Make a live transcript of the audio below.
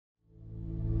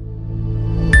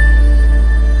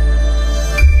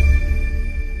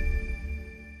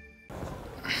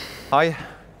Hi.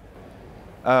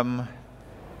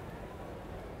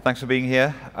 Thanks for being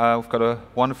here. We've got a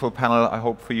wonderful panel, I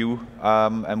hope, for you.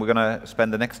 And we're going to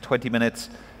spend the next 20 minutes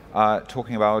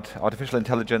talking about artificial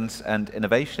intelligence and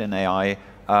innovation in AI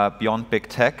beyond big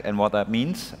tech and what that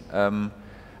means.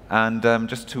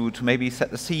 Just to maybe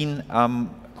set the scene, I'm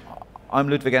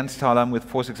Ludwig Ensthaler. I'm with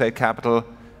 468 Capital.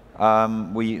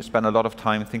 We spend a lot of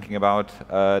time thinking about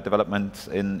development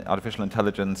in artificial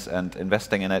intelligence and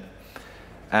investing in it.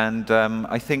 And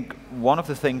I think one of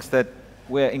the things that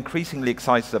we're increasingly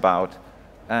excited about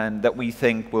and that we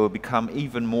think will become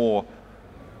even more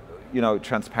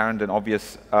transparent and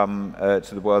obvious to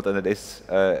the world than it is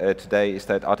today is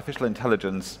that artificial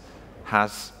intelligence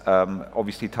has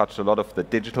obviously touched a lot of the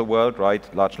digital world,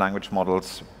 right? Large language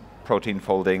models, protein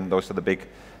folding, those are the big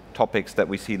topics that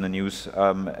we see in the news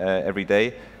every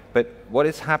day. But what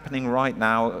is happening right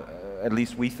now, at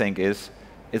least we think, is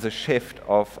a shift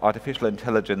of artificial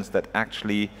intelligence that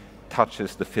actually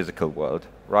touches the physical world,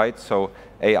 right? So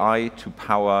AI to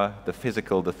power the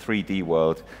physical, the 3D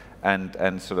world,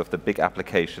 and sort of the big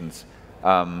applications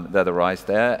that arise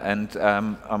there. And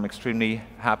I'm extremely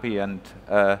happy and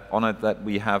honored that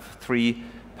we have three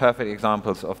perfect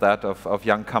examples of that, of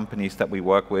young companies that we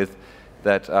work with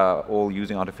that are all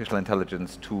using artificial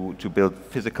intelligence to build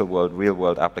physical world, real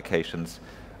world applications.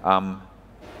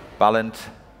 Bálint,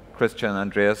 Christian,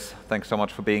 Andreas, thanks so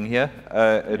much for being here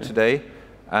today.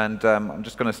 And I'm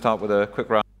just going to start with a quick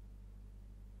round.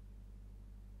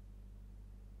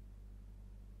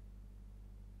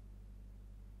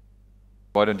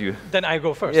 Why don't you? Then I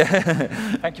go first. Yeah.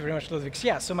 Thank you very much, Ludwig.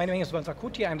 Yeah, so my name is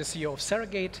Várkuti. I'm the CEO of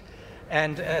Surrogate.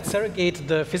 And at Surrogate,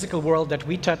 the physical world that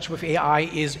we touch with AI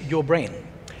is your brain.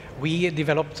 We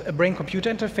developed a brain-computer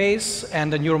interface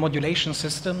and a neuromodulation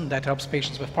system that helps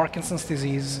patients with Parkinson's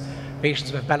disease,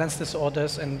 patients with balance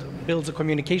disorders, and builds a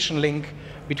communication link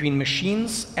between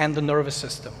machines and the nervous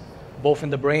system, both in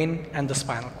the brain and the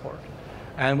spinal cord.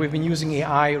 And we've been using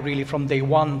AI really from day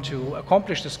one to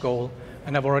accomplish this goal,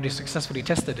 and I've already successfully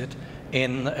tested it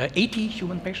in 80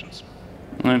 human patients.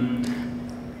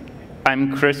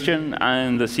 I'm Christian.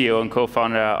 I'm the CEO and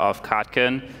co-founder of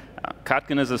Katkin.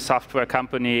 Katkin is a software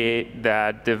company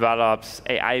that develops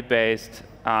AI-based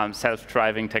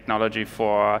self-driving technology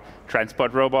for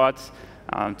transport robots.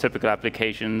 Typical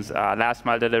applications are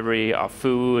last-mile delivery of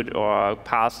food or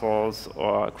parcels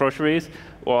or groceries.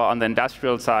 Or on the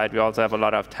industrial side, we also have a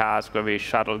lot of tasks where we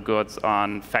shuttle goods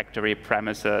on factory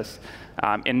premises,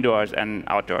 indoors and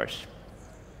outdoors.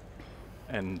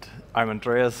 And I'm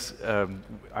Andreas.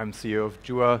 I'm CEO of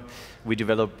Jua. We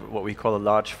develop what we call a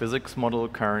large physics model.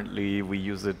 Currently, we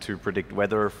use it to predict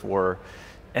weather for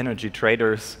energy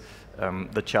traders.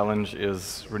 The challenge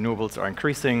is renewables are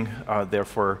increasing.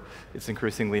 Therefore, it's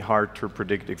increasingly hard to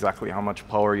predict exactly how much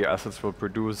power your assets will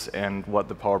produce and what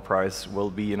the power price will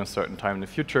be in a certain time in the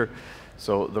future.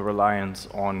 So the reliance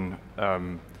on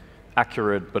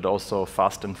accurate but also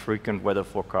fast and frequent weather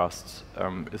forecasts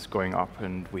is going up,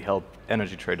 and we help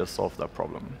energy traders solve that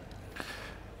problem.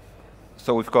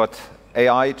 So we've got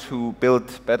AI to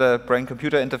build better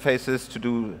brain-computer interfaces to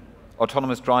do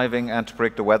autonomous driving and to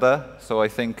predict the weather. So I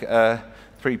think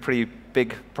pretty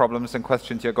big problems and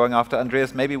questions you're going after.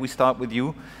 Andreas, maybe we start with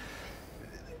you.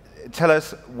 Tell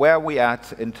us where are we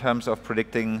at in terms of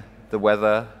predicting the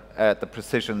weather at the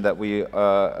precision that we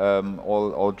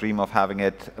all dream of having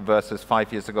it versus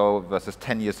 5 years ago, versus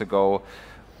 10 years ago.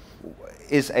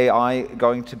 Is AI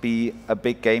going to be a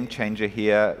big game changer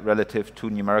here relative to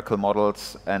numerical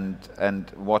models,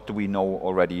 and what do we know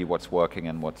already, what's working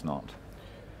and what's not?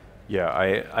 Yeah,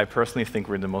 I personally think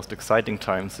we're in the most exciting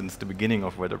time since the beginning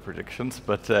of weather predictions,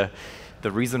 but the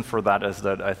reason for that is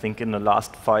that I think in the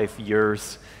last 5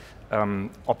 years,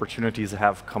 opportunities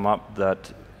have come up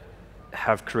that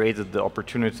have created the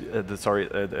opportunity,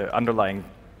 the underlying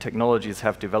technologies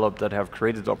have developed that have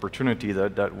created the opportunity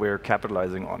that we're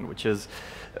capitalizing on, which is,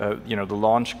 the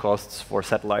launch costs for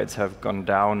satellites have gone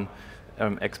down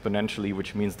exponentially,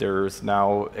 which means there's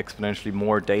now exponentially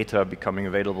more data becoming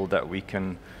available that we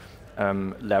can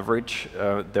leverage.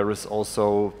 There is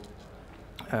also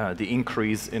the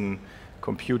increase in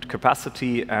compute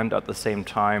capacity and at the same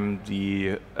time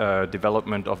the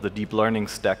development of the deep learning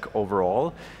stack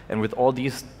overall. And with all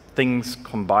these things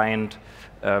combined,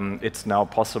 it's now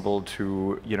possible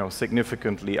to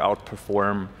significantly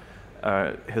outperform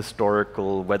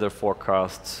historical weather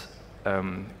forecasts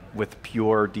with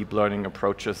pure deep learning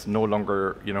approaches, no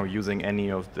longer using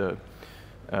any of the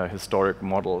historic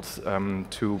models.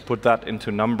 To put that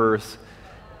into numbers,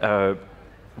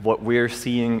 what we're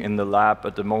seeing in the lab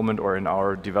at the moment or in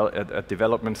our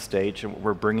development stage and what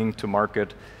we're bringing to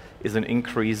market is an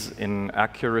increase in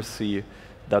accuracy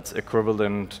that's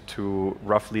equivalent to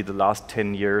roughly the last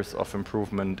 10 years of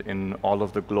improvement in all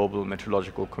of the global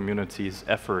meteorological community's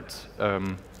efforts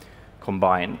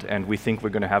combined. And we think we're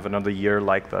going to have another year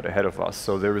like that ahead of us.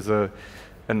 So there is a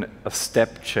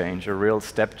step change, a real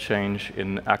step change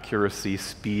in accuracy,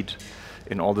 speed,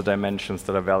 in all the dimensions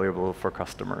that are valuable for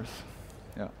customers.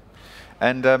 Yeah.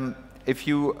 And if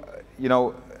you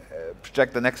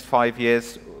project the next 5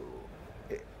 years,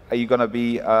 are you going to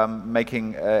be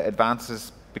making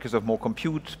advances because of more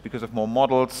compute, because of more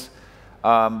models,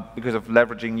 because of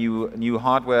leveraging new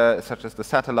hardware, such as the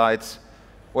satellites?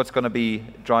 What's going to be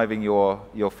driving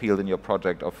your field and your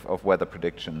project of weather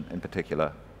prediction in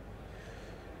particular?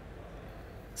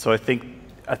 So I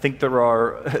think there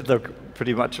are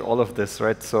pretty much all of this,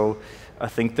 right? So I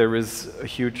think there is a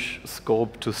huge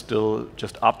scope to still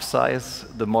just upsize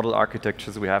the model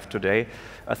architectures we have today.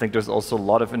 I think there's also a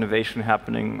lot of innovation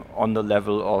happening on the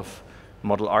level of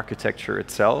model architecture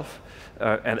itself.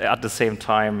 And at the same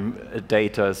time,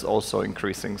 data is also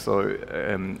increasing. So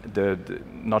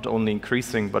not only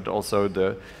increasing, but also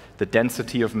the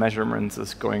density of measurements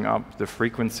is going up, the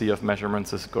frequency of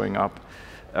measurements is going up.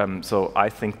 So I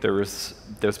think there's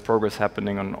progress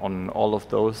happening on all of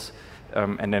those.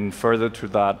 And then further to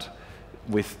that,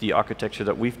 with the architecture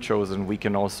that we've chosen, we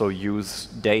can also use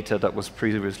data that was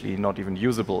previously not even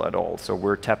usable at all. So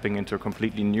we're tapping into a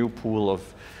completely new pool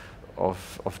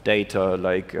of data,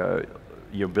 like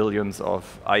billions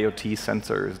of IoT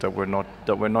sensors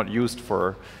that were not used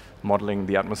for modeling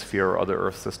the atmosphere or other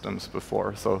Earth systems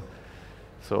before. So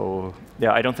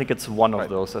yeah, I don't think it's one of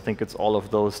those. I think it's all of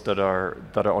those that are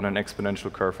on an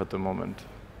exponential curve at the moment.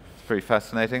 It's very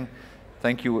fascinating.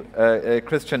 Thank you,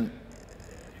 Christian.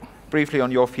 Briefly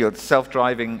on your field,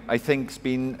 self-driving, I think, has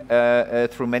been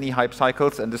through many hype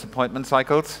cycles and disappointment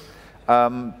cycles.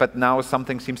 But now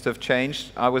something seems to have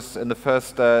changed. I was in the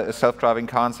first self-driving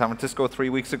car in San Francisco 3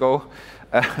 weeks ago.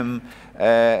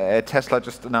 Tesla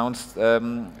just announced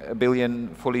 1 billion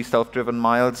fully self-driven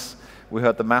miles. We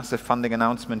heard the massive funding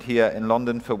announcement here in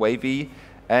London for Wavy.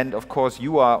 And of course,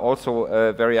 you are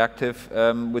also very active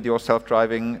with your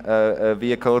self-driving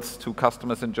vehicles to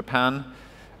customers in Japan,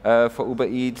 for Uber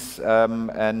Eats,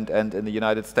 and in the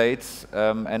United States,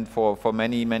 and for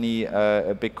many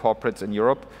big corporates in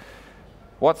Europe.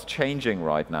 What's changing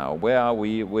right now? Where are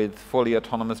we with fully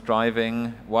autonomous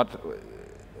driving?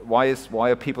 Why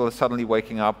are people suddenly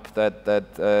waking up that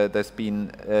there's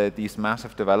been these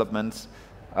massive developments?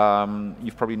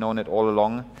 You've probably known it all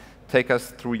along. Take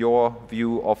us through your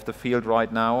view of the field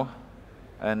right now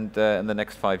and in the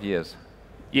next 5 years.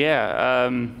 Yeah,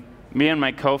 me and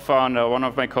my co-founder, one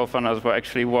of my co-founders, were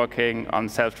actually working on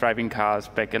self-driving cars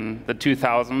back in the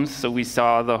 2000s. So we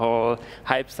saw the whole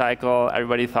hype cycle.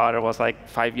 Everybody thought it was like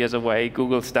 5 years away.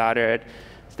 Google started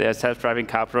their self-driving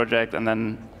car project, and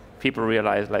then people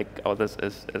realized, like, oh, this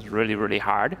is really, really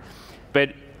hard.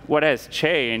 But what has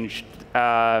changed,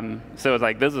 so it's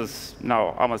like this is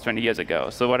now almost 20 years ago.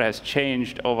 So what has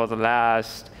changed over the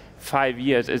last 5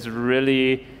 years is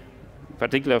really,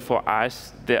 particularly for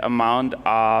us, the amount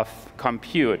of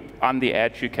compute on the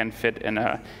edge you can fit in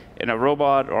a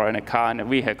robot or in a car, in a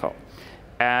vehicle.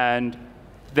 And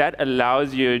that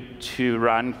allows you to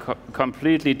run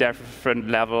completely different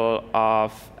level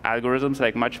of algorithms,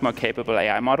 like much more capable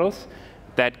AI models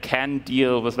that can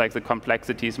deal with like the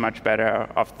complexities much better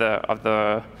of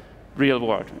the real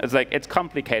world. It's like it's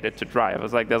complicated to drive.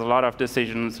 It's like there's a lot of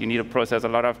decisions. You need to process a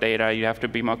lot of data. You have to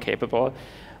be more capable.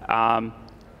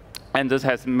 And this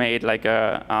has made like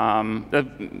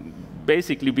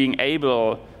basically being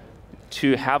able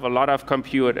to have a lot of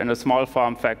compute in a small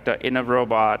form factor in a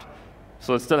robot,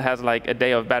 so it still has like a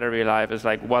day of battery life, is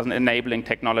like wasn't enabling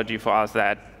technology for us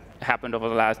that happened over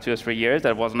the last 2 or 3 years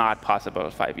that was not possible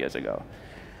 5 years ago.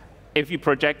 If you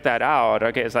project that out,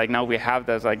 okay, it's like now we have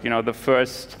this, like, the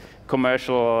first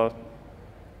commercial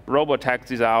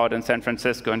robo-taxis out in San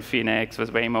Francisco and Phoenix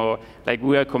with Waymo. Like,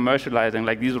 we are commercializing,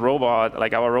 like, these robots,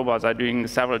 like our robots are doing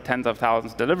several tens of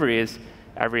thousands deliveries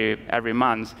every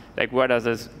month. Like, where does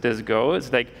this go?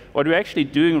 It's like what we're actually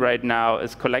doing right now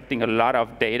is collecting a lot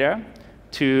of data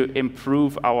to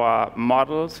improve our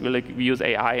models. We use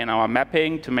AI in our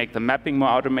mapping to make the mapping more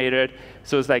automated.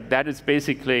 So it's like that is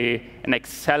basically an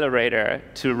accelerator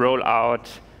to roll out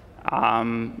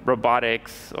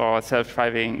robotics or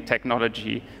self-driving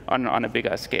technology on a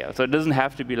bigger scale. So it doesn't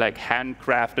have to be like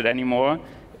handcrafted anymore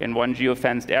in one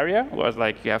geofenced area, where it's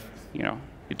like you have,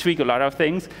 you tweak a lot of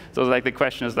things. So it's like the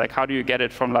question is like, how do you get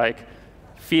it from like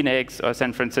Phoenix or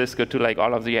San Francisco to like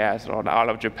all of the US or all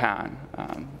of Japan?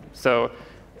 So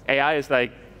AI is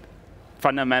like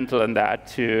fundamental in that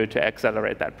to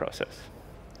accelerate that process.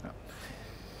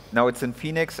 Now it's in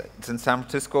Phoenix, it's in San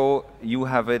Francisco. You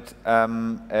have it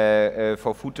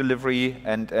for food delivery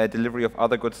and delivery of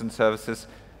other goods and services.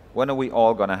 When are we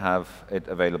all going to have it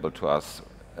available to us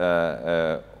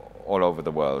all over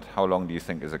the world? How long do you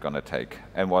think is it going to take?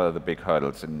 And what are the big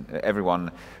hurdles? And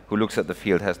everyone who looks at the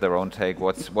field has their own take.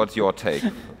 What's your take?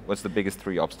 What's the biggest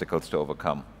 3 obstacles to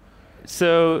overcome?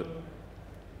 So,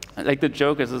 like the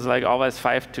joke is like always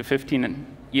 5 to 15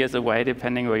 years away,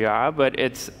 depending where you are. But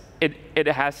it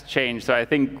has changed. So I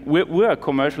think we're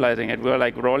commercializing it. We're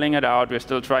like rolling it out. We're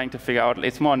still trying to figure out.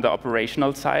 It's more on the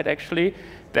operational side actually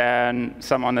than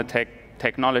some on the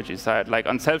technology side. Like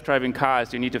on self-driving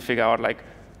cars, you need to figure out like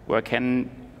where can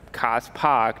cars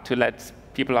park to let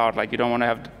people out. Like you don't want to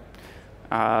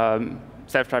have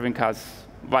self-driving cars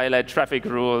violate traffic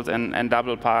rules and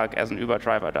double park as an Uber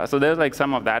driver does. So there's like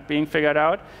some of that being figured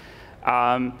out.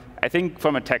 I think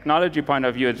from a technology point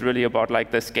of view, it's really about like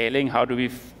the scaling. How do we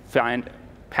find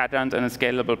patterns in a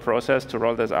scalable process to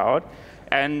roll this out?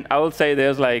 And I will say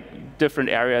there's like different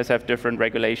areas have different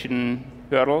regulation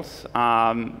hurdles.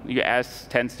 US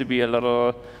tends to be a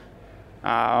little,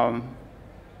 I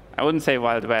wouldn't say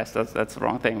Wild West, that's the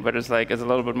wrong thing, but it's a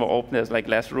little bit more open. There's like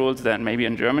less rules than maybe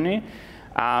in Germany.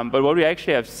 But what we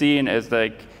actually have seen is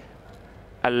like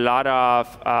a lot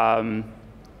of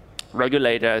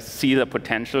regulators see the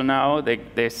potential now.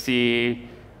 They see,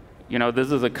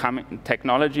 this is a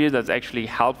technology that's actually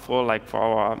helpful, like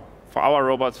for our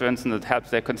robots, for instance, it helps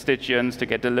their constituents to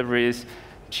get deliveries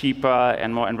cheaper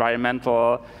and more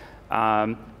environmental,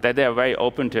 that they're very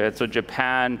open to it. So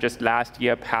Japan just last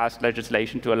year passed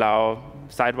legislation to allow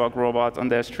sidewalk robots on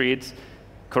their streets.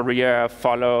 Korea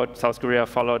followed, South Korea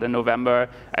followed in November.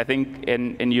 I think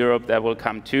in Europe that will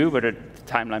come too, but the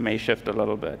timeline may shift a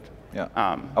little bit. Yeah.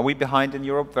 Are we behind in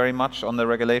Europe very much on the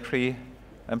regulatory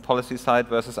and policy side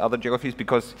versus other geographies?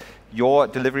 Because your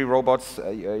delivery robots,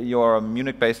 you're a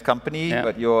Munich-based company, yeah,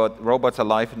 but your robots are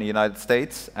live in the United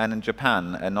States and in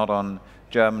Japan, and not on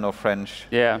German or French,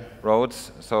 yeah,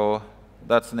 roads. So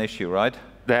that's an issue, right?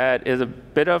 That is a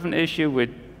bit of an issue. We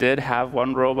did have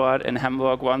one robot in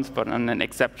Hamburg once, but on an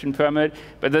exception permit.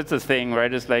 But that's the thing,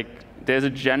 right? It's like there's a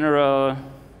general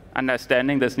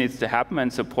understanding this needs to happen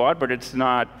and support, but it's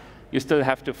not. You still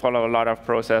have to follow a lot of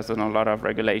process and a lot of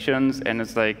regulations, and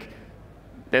it's like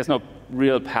there's no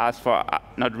real path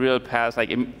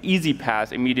like easy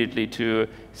path immediately to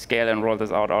scale and roll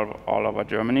this out all over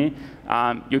Germany.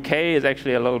 UK is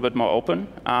actually a little bit more open.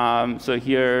 So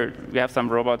here we have some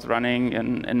robots running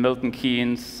in Milton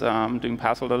Keynes doing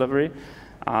parcel delivery.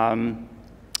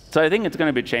 So I think it's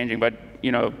going to be changing, but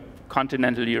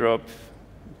continental Europe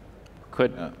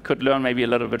could learn maybe a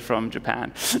little bit from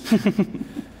Japan.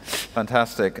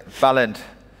 Fantastic. Bálint,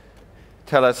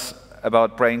 tell us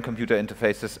about brain-computer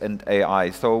interfaces and AI.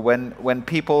 So when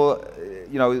people,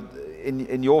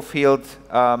 in your field,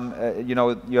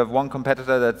 you have one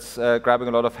competitor that's grabbing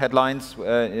a lot of headlines,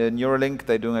 Neuralink,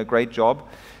 they're doing a great job.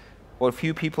 What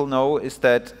few people know is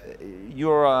that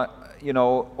you're,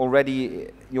 already,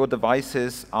 your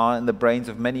devices are in the brains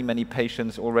of many, many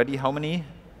patients already. How many?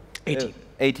 80.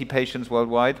 80 patients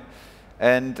worldwide.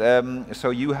 And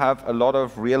so you have a lot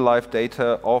of real-life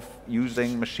data of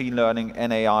using machine learning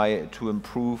and AI to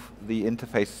improve the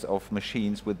interface of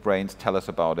machines with brains. Tell us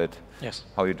about it. Yes.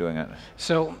 How are you doing it?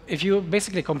 So if you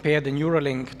basically compare the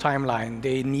Neuralink timeline,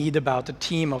 they need about a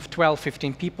team of 12,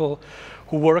 15 people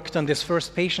who worked on this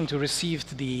first patient who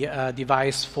received the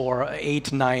device for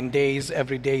 8, 9 days.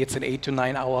 Every day it's an 8 to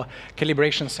 9 hour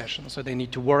calibration session. So they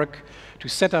need to work to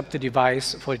set up the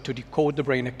device for it to decode the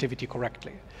brain activity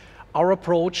correctly. Our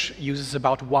approach uses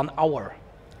about 1 hour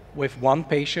with one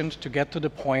patient to get to the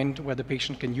point where the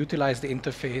patient can utilize the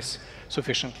interface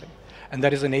sufficiently. And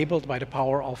that is enabled by the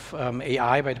power of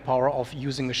AI, by the power of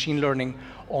using machine learning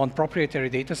on proprietary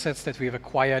data sets that we have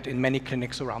acquired in many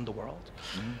clinics around the world.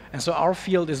 Mm-hmm. And so our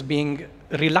field is being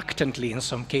reluctantly, in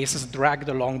some cases, dragged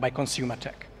along by consumer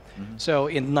tech. Mm-hmm. So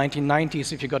in the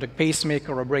 1990s, if you got a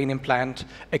pacemaker or a brain implant,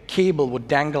 a cable would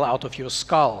dangle out of your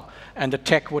skull, and the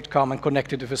tech would come and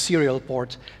connect it with a serial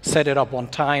port, set it up on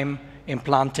time,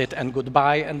 implant it, and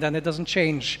goodbye, and then it doesn't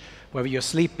change whether you're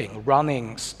sleeping,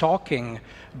 running, stalking,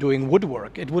 doing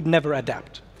woodwork. It would never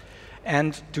adapt.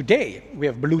 And today, we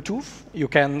have Bluetooth. You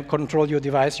can control your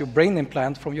device, your brain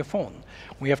implant, from your phone.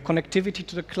 We have connectivity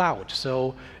to the cloud.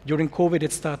 So during COVID,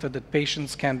 it started that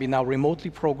patients can be now remotely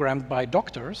programmed by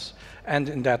doctors. And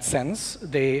in that sense,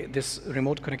 this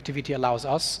remote connectivity allows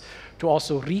us to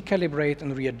also recalibrate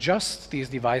and readjust these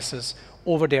devices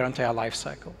over their entire life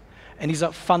cycle. And these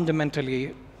are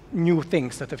fundamentally new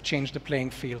things that have changed the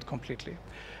playing field completely.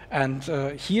 And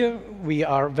here we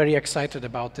are very excited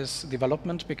about this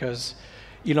development because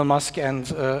Elon Musk and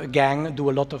gang do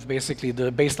a lot of basically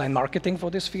the baseline marketing for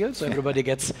this field. So everybody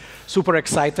gets super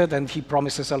excited, and he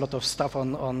promises a lot of stuff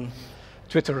on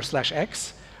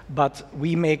Twitter/X. But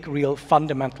we make real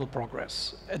fundamental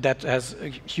progress that has a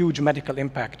huge medical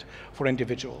impact for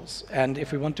individuals. And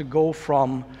if we want to go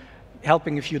from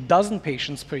helping a few dozen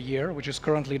patients per year, which is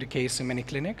currently the case in many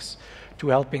clinics, to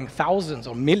helping thousands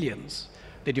or millions,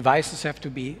 the devices have to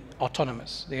be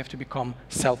autonomous. They have to become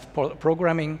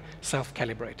self-programming,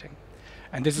 self-calibrating.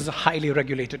 And this is a highly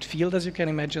regulated field, as you can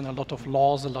imagine, a lot of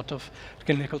laws, a lot of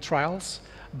clinical trials.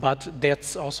 But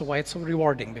that's also why it's so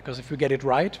rewarding, because if we get it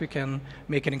right, we can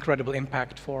make an incredible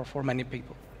impact for many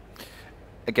people.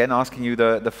 Again, asking you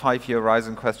the 5-year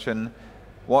horizon question,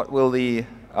 what will the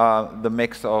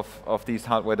mix of these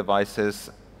hardware devices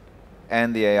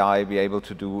and the AI be able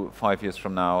to do 5 years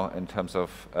from now in terms of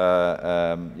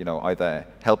either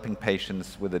helping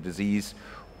patients with a disease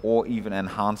or even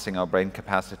enhancing our brain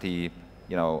capacity,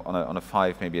 on a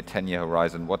 5, maybe a 10-year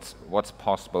horizon? What's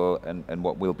possible and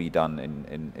what will be done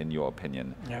in your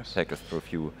opinion? Yes. Take us through a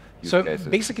few use cases.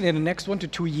 Basically, in the next 1 to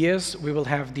 2 years, we will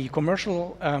have the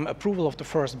commercial approval of the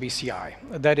first BCI.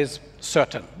 That is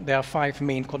certain. There are 5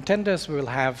 main contenders. We will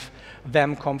have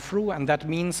them come through, and that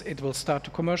means it will start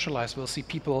to commercialize. We'll see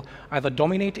people either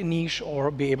dominate a niche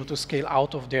or be able to scale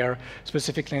out of their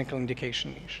specific clinical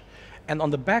indication niche. And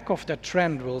on the back of that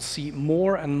trend, we'll see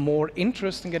more and more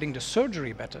interest in getting the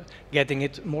surgery better, getting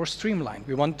it more streamlined.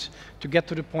 We want to get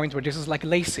to the point where this is like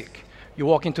LASIK. You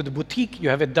walk into the boutique, you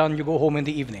have it done, you go home in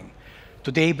the evening.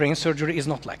 Today, brain surgery is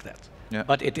not like that. Yeah.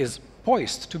 But it is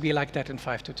poised to be like that in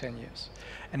 5 to 10 years.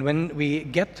 And when we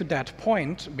get to that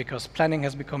point, because planning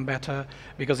has become better,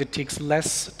 because it takes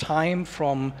less time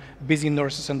from busy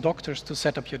nurses and doctors to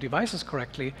set up your devices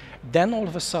correctly, then all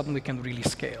of a sudden we can really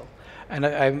scale. And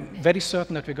I'm very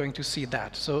certain that we're going to see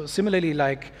that. So similarly,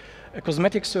 like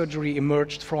cosmetic surgery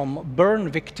emerged from burn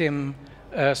victim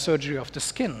surgery of the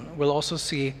skin, we'll also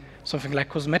see something like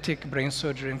cosmetic brain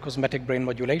surgery and cosmetic brain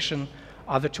modulation,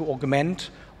 either to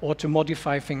augment or to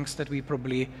modify things that we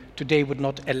probably today would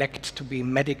not elect to be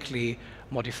medically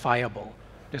modifiable.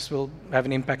 This will have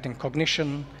an impact in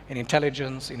cognition, in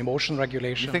intelligence, in emotion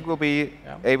regulation. You think we'll be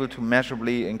able to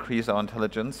measurably increase our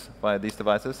intelligence by these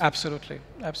devices? Absolutely,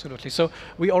 absolutely. So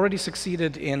we already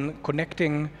succeeded in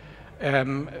connecting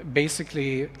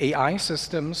basically AI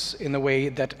systems in a way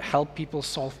that help people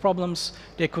solve problems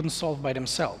they couldn't solve by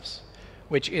themselves,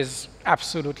 which is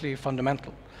absolutely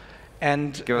fundamental.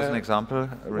 And give us an example.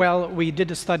 Well, we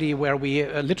did a study where we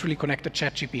literally connected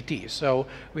ChatGPT. So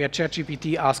we had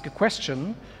ChatGPT ask a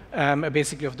question,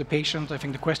 basically of the patient. I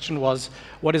think the question was,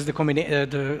 what is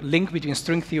the link between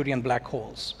string theory and black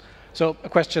holes? So a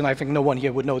question I think no one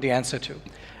here would know the answer to.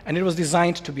 And it was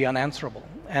designed to be unanswerable.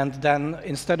 And then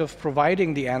instead of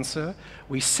providing the answer,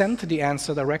 we sent the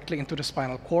answer directly into the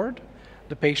spinal cord.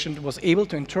 The patient was able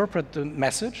to interpret the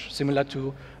message, similar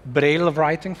to Braille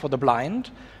writing for the blind.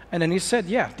 And then he said,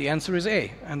 yeah, the answer is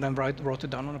A, and then wrote it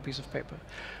down on a piece of paper.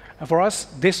 And for us,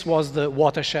 this was the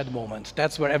watershed moment.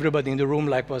 That's where everybody in the room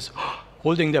was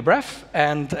holding their breath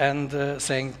and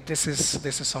saying, this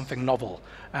is something novel,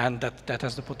 and that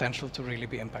has the potential to really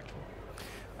be impactful.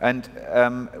 And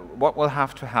what will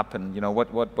have to happen?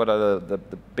 What are the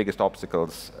biggest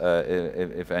obstacles,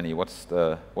 if any? What's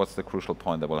the crucial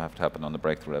point that will have to happen on the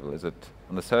breakthrough level? Is it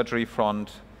on the surgery front,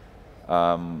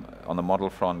 on the model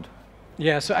front?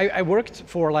 Yeah, so I worked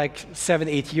for like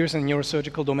 7-8 years in the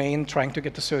neurosurgical domain trying to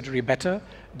get the surgery better.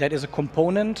 That is a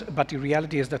component, but the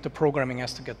reality is that the programming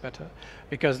has to get better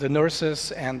because the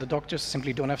nurses and the doctors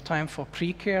simply don't have time for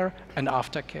pre-care and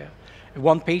aftercare. If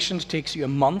one patient takes you a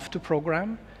month to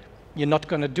program, you're not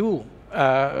going to do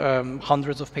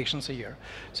hundreds of patients a year.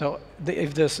 So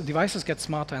if the devices get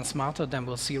smarter and smarter, then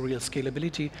we'll see real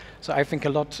scalability. So I think a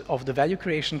lot of the value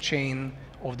creation chain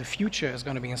of the future is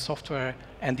going to be in software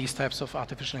and these types of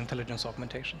artificial intelligence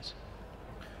augmentations.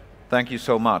 Thank you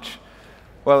so much.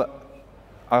 Well,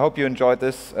 I hope you enjoyed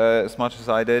this as much as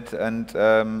I did, and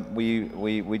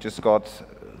we just got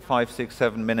 5, 6,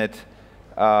 7 minute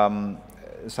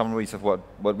summaries of what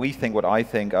I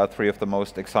think are 3 of the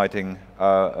most exciting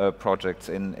projects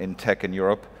in tech in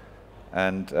Europe.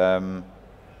 And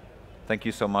thank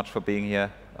you so much for being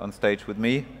here on stage with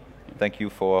me. Thank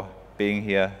you for being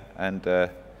here, and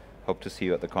hope to see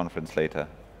you at the conference later.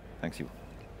 Thanks you.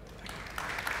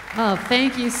 Well,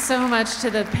 thank you so much to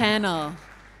the panel.